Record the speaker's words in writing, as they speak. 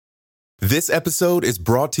This episode is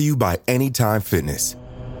brought to you by Anytime Fitness.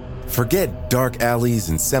 Forget dark alleys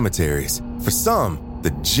and cemeteries. For some,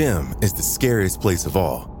 the gym is the scariest place of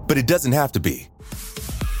all, but it doesn't have to be.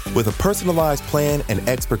 With a personalized plan and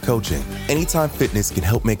expert coaching, Anytime Fitness can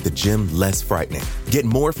help make the gym less frightening. Get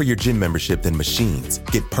more for your gym membership than machines.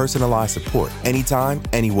 Get personalized support anytime,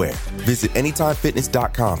 anywhere. Visit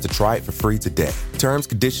AnytimeFitness.com to try it for free today. Terms,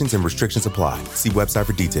 conditions, and restrictions apply. See website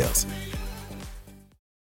for details.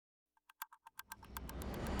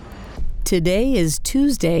 Today is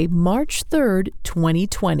Tuesday, March 3rd,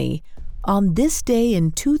 2020. On this day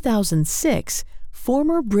in 2006,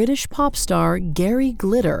 former British pop star Gary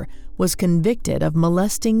Glitter was convicted of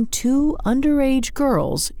molesting 2 underage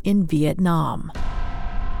girls in Vietnam.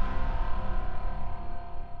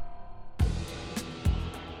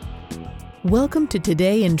 Welcome to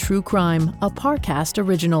Today in True Crime, a Parcast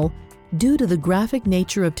original. Due to the graphic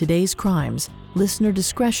nature of today's crimes, listener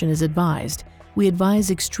discretion is advised. We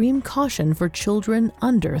advise extreme caution for children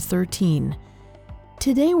under 13.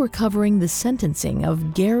 Today we're covering the sentencing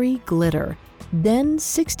of Gary Glitter, then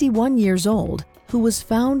 61 years old, who was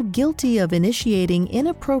found guilty of initiating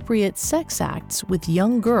inappropriate sex acts with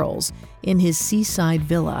young girls in his seaside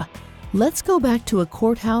villa. Let's go back to a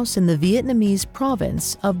courthouse in the Vietnamese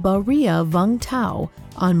province of Bà Rịa Vũng Tàu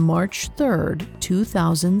on March 3,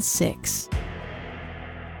 2006.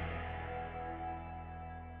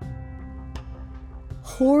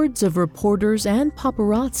 Hordes of reporters and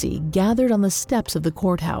paparazzi gathered on the steps of the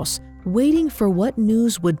courthouse, waiting for what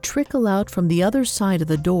news would trickle out from the other side of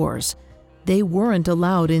the doors. They weren't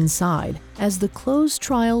allowed inside, as the closed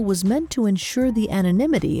trial was meant to ensure the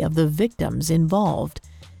anonymity of the victims involved.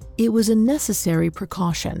 It was a necessary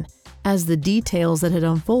precaution, as the details that had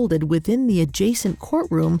unfolded within the adjacent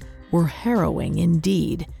courtroom were harrowing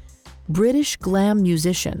indeed. British glam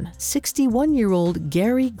musician, 61-year-old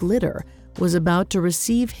Gary Glitter, was about to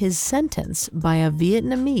receive his sentence by a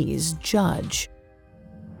Vietnamese judge.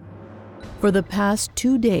 For the past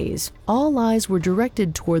 2 days, all eyes were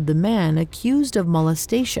directed toward the man accused of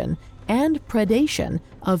molestation and predation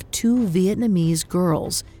of 2 Vietnamese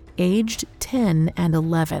girls, aged 10 and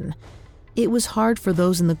 11. It was hard for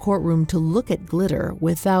those in the courtroom to look at Glitter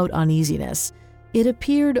without uneasiness. It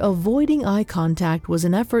appeared avoiding eye contact was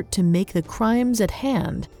an effort to make the crimes at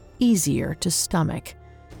hand easier to stomach.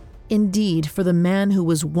 Indeed, for the man who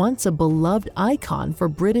was once a beloved icon for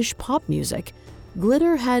British pop music,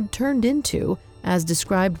 Glitter had turned into, as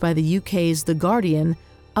described by the UK's The Guardian,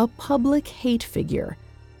 a public hate figure.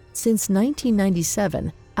 Since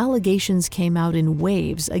 1997, allegations came out in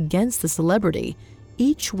waves against the celebrity,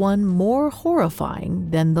 each one more horrifying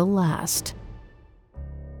than the last.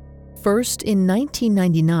 First, in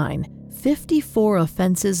 1999, 54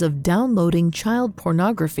 offenses of downloading child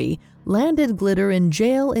pornography landed Glitter in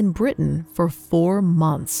jail in Britain for 4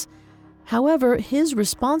 months. However, his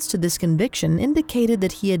response to this conviction indicated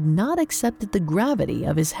that he had not accepted the gravity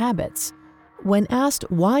of his habits. When asked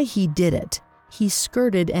why he did it, he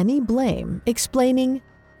skirted any blame, explaining,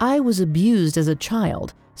 "I was abused as a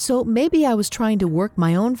child, so maybe I was trying to work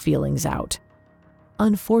my own feelings out."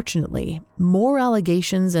 Unfortunately, more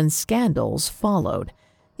allegations and scandals followed.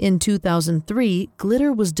 In 2003,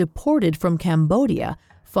 Glitter was deported from Cambodia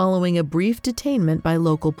following a brief detainment by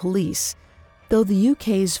local police. Though the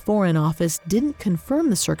UK's Foreign Office didn't confirm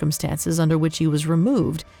the circumstances under which he was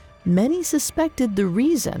removed, many suspected the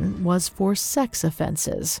reason was for sex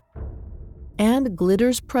offenses. And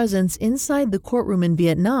Glitter's presence inside the courtroom in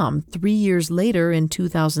Vietnam 3 years later in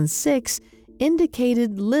 2006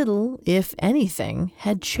 indicated little, if anything,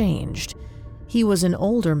 had changed. He was an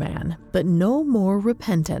older man, but no more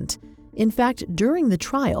repentant. In fact, during the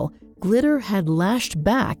trial, Glitter had lashed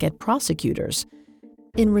back at prosecutors.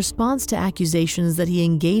 In response to accusations that he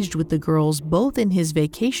engaged with the girls both in his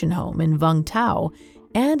vacation home in Vũng Tàu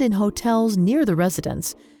and in hotels near the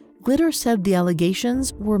residence, Glitter said the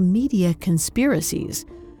allegations were media conspiracies.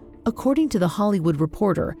 According to The Hollywood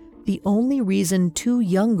Reporter, the only reason 2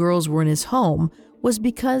 young girls were in his home was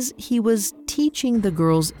because he was teaching the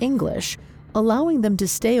girls English, allowing them to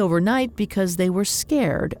stay overnight because they were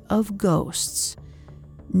scared of ghosts.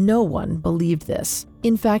 No one believed this.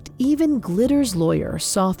 In fact, even Glitter's lawyer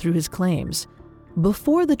saw through his claims.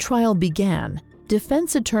 Before the trial began,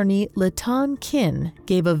 defense attorney Latan Kin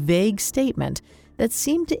gave a vague statement that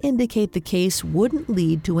seemed to indicate the case wouldn't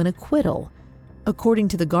lead to an acquittal. According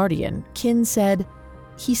to The Guardian, Kin said,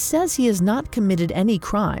 "He says he has not committed any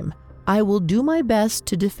crime. I will do my best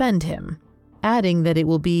to defend him," adding that it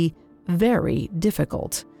will be very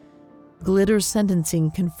difficult. Glitter's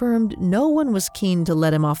sentencing confirmed no one was keen to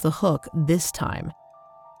let him off the hook this time.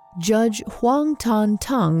 Judge Huang Tan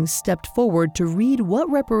Tung stepped forward to read what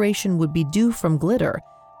reparation would be due from Glitter,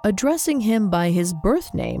 addressing him by his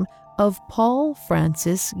birth name of Paul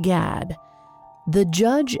Francis Gadd. The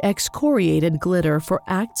judge excoriated Glitter for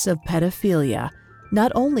acts of pedophilia.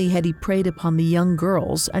 Not only had he preyed upon the young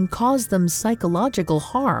girls and caused them psychological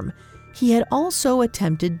harm, he had also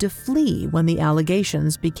attempted to flee when the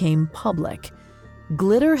allegations became public.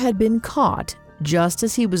 Glitter had been caught just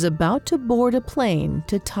as he was about to board a plane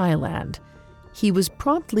to Thailand. He was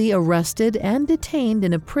promptly arrested and detained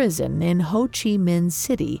in a prison in Ho Chi Minh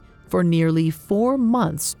City for nearly 4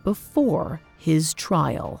 months before his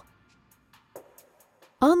trial.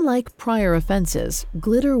 Unlike prior offenses,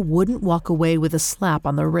 Glitter wouldn't walk away with a slap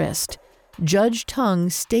on the wrist. Judge Tung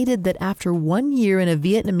stated that after 1 year in a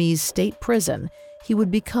Vietnamese state prison, he would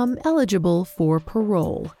become eligible for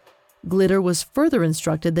parole. Glitter was further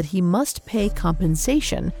instructed that he must pay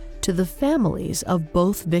compensation to the families of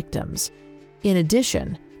both victims. In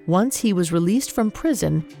addition, once he was released from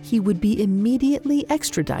prison, he would be immediately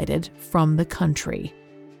extradited from the country.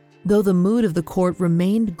 Though the mood of the court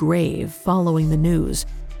remained grave following the news,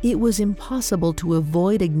 it was impossible to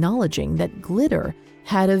avoid acknowledging that Glitter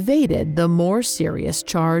had evaded the more serious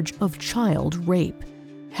charge of child rape.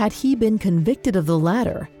 Had he been convicted of the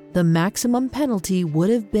latter, the maximum penalty would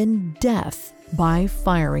have been death by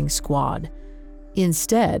firing squad.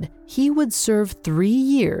 Instead, he would serve 3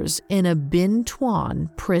 years in a Binh Thuan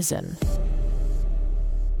prison.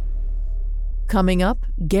 Coming up,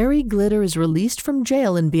 Gary Glitter is released from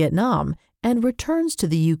jail in Vietnam and returns to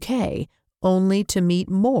the UK, only to meet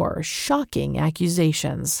more shocking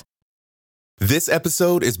accusations. This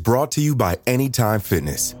episode is brought to you by Anytime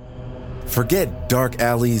Fitness. Forget dark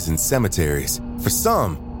alleys and cemeteries. For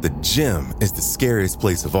some, the gym is the scariest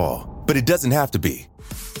place of all, but it doesn't have to be.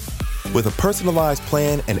 With a personalized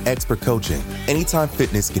plan and expert coaching, Anytime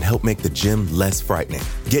Fitness can help make the gym less frightening.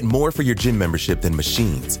 Get more for your gym membership than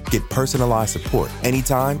machines. Get personalized support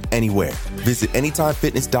anytime, anywhere. Visit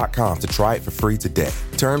AnytimeFitness.com to try it for free today.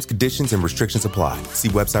 Terms, conditions, and restrictions apply. See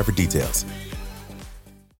website for details.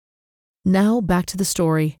 Now back to the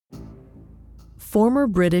story. Former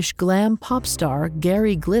British glam pop star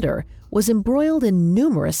Gary Glitter was embroiled in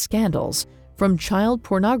numerous scandals, from child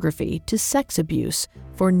pornography to sex abuse,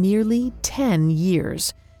 for nearly 10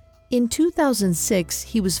 years. In 2006,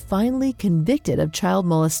 he was finally convicted of child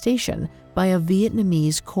molestation by a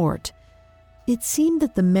Vietnamese court. It seemed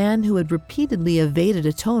that the man who had repeatedly evaded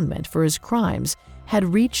atonement for his crimes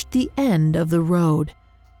had reached the end of the road.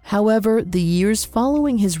 However, the years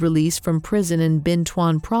following his release from prison in Binh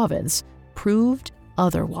Thuan province proved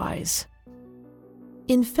otherwise.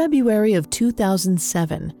 In February of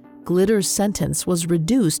 2007, Glitter's sentence was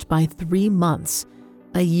reduced by 3 months.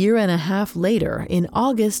 A year and a half later, in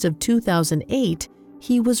August of 2008,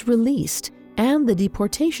 he was released, and the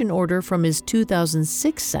deportation order from his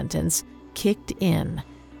 2006 sentence kicked in.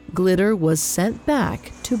 Glitter was sent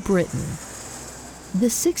back to Britain. The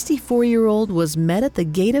 64-year-old was met at the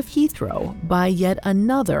gate of Heathrow by yet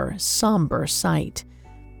another somber sight.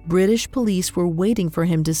 British police were waiting for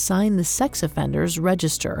him to sign the sex offenders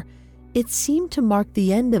register. It seemed to mark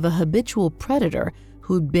the end of a habitual predator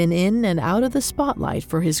who'd been in and out of the spotlight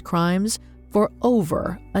for his crimes for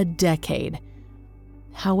over a decade.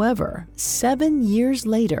 However, 7 years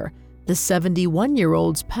later, the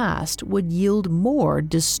 71-year-old's past would yield more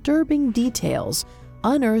disturbing details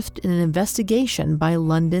unearthed in an investigation by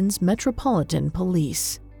London's Metropolitan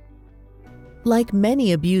Police. Like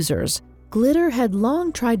many abusers, Glitter had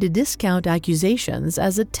long tried to discount accusations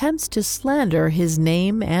as attempts to slander his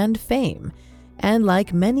name and fame, and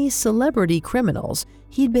like many celebrity criminals,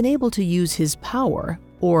 he'd been able to use his power,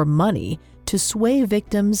 or money, to sway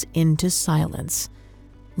victims into silence.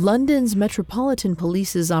 London's Metropolitan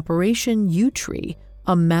Police's Operation U-Tree,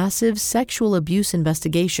 a massive sexual abuse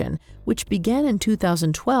investigation which began in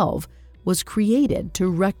 2012, was created to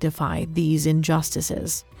rectify these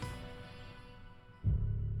injustices.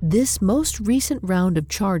 This most recent round of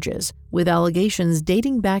charges, with allegations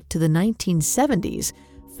dating back to the 1970s,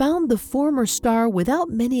 found the former star without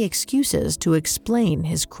many excuses to explain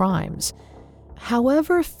his crimes.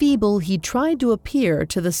 However feeble he tried to appear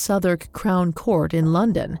to the Southwark Crown Court in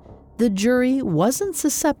London, the jury wasn't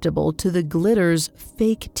susceptible to the Glitter's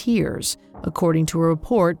fake tears, according to a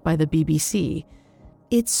report by the BBC.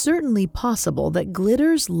 It's certainly possible that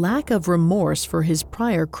Glitter's lack of remorse for his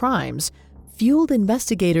prior crimes fueled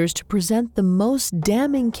investigators to present the most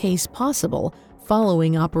damning case possible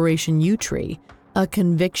following Operation U-Tree. A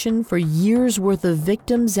conviction for years' worth of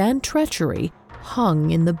victims and treachery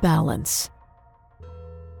hung in the balance.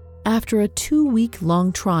 After a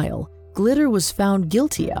 2-week-long trial, Glitter was found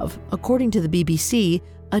guilty of, according to the BBC,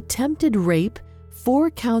 attempted rape,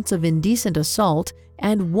 4 counts of indecent assault,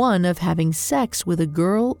 and 1 of having sex with a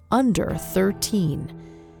girl under 13.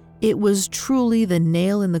 It was truly the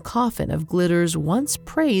nail in the coffin of Glitter's once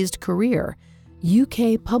praised career.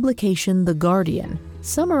 UK publication The Guardian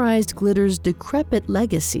summarized Glitter's decrepit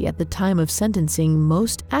legacy at the time of sentencing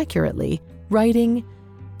most accurately, writing,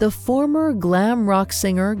 "The former glam rock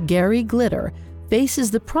singer Gary Glitter faces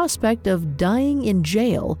the prospect of dying in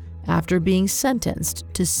jail after being sentenced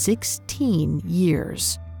to 16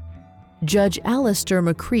 years. Judge Alistair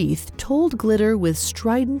McCreath told Glitter with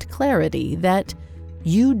strident clarity that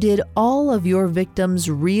you did all of your victims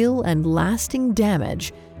real and lasting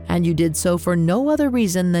damage, and you did so for no other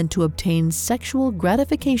reason than to obtain sexual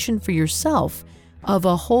gratification for yourself of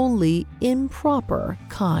a wholly improper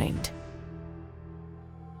kind."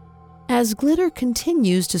 As Glitter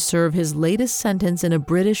continues to serve his latest sentence in a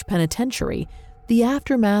British penitentiary, the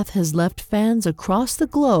aftermath has left fans across the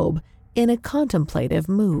globe in a contemplative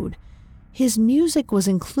mood. His music was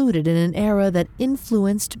included in an era that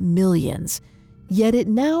influenced millions, yet it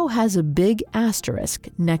now has a big asterisk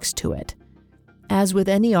next to it. As with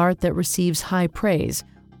any art that receives high praise,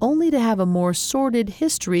 only to have a more sordid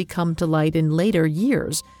history come to light in later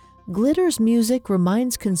years, Glitter's music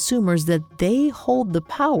reminds consumers that they hold the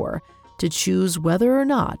power to choose whether or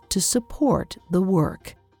not to support the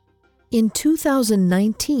work. In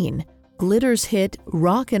 2019, Glitter's hit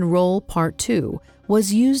Rock and Roll Part 2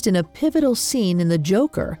 was used in a pivotal scene in The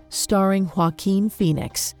Joker starring Joaquin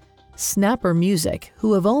Phoenix. Snapper Music,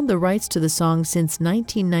 who have owned the rights to the song since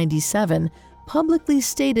 1997, publicly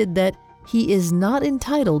stated that he is not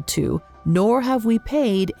entitled to, nor have we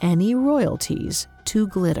paid any royalties to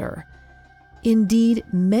Glitter. Indeed,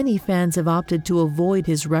 many fans have opted to avoid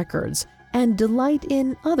his records and delight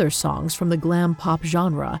in other songs from the glam pop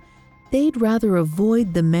genre. They'd rather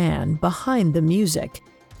avoid the man behind the music,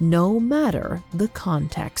 no matter the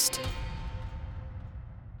context.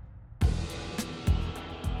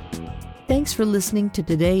 Thanks for listening to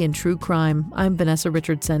Today in True Crime. I'm Vanessa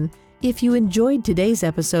Richardson. If you enjoyed today's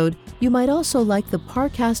episode, you might also like the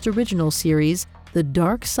Parcast original series, The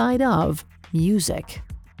Dark Side of Music.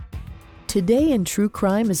 Today in True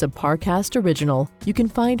Crime is a Parcast original. You can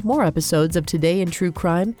find more episodes of Today in True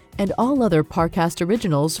Crime and all other Parcast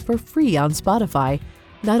originals for free on Spotify.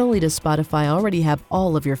 Not only does Spotify already have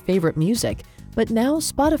all of your favorite music, but now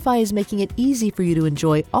Spotify is making it easy for you to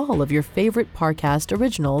enjoy all of your favorite Parcast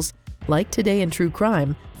originals, like Today in True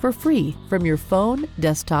Crime, for free from your phone,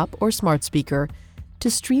 desktop, or smart speaker. To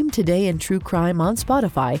stream Today in True Crime on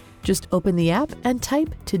Spotify, just open the app and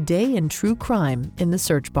type Today in True Crime in the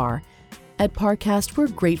search bar. At Parcast, we're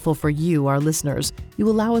grateful for you, our listeners. You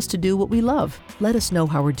allow us to do what we love. Let us know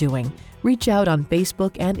how we're doing. Reach out on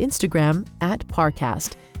Facebook and Instagram at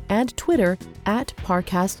Parcast and Twitter at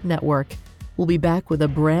Parcast Network. We'll be back with a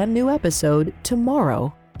brand new episode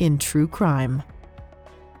tomorrow in True Crime.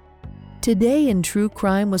 Today in True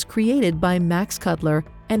Crime was created by Max Cutler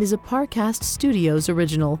and is a Parcast Studios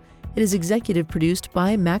original. It is executive produced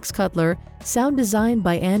by Max Cutler, sound designed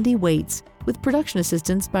by Andy Waits, with production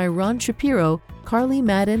assistance by Ron Shapiro, Carly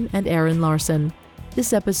Madden, and Aaron Larson.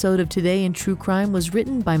 This episode of Today in True Crime was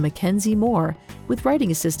written by Mackenzie Moore, with writing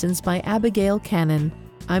assistance by Abigail Cannon.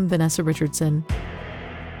 I'm Vanessa Richardson.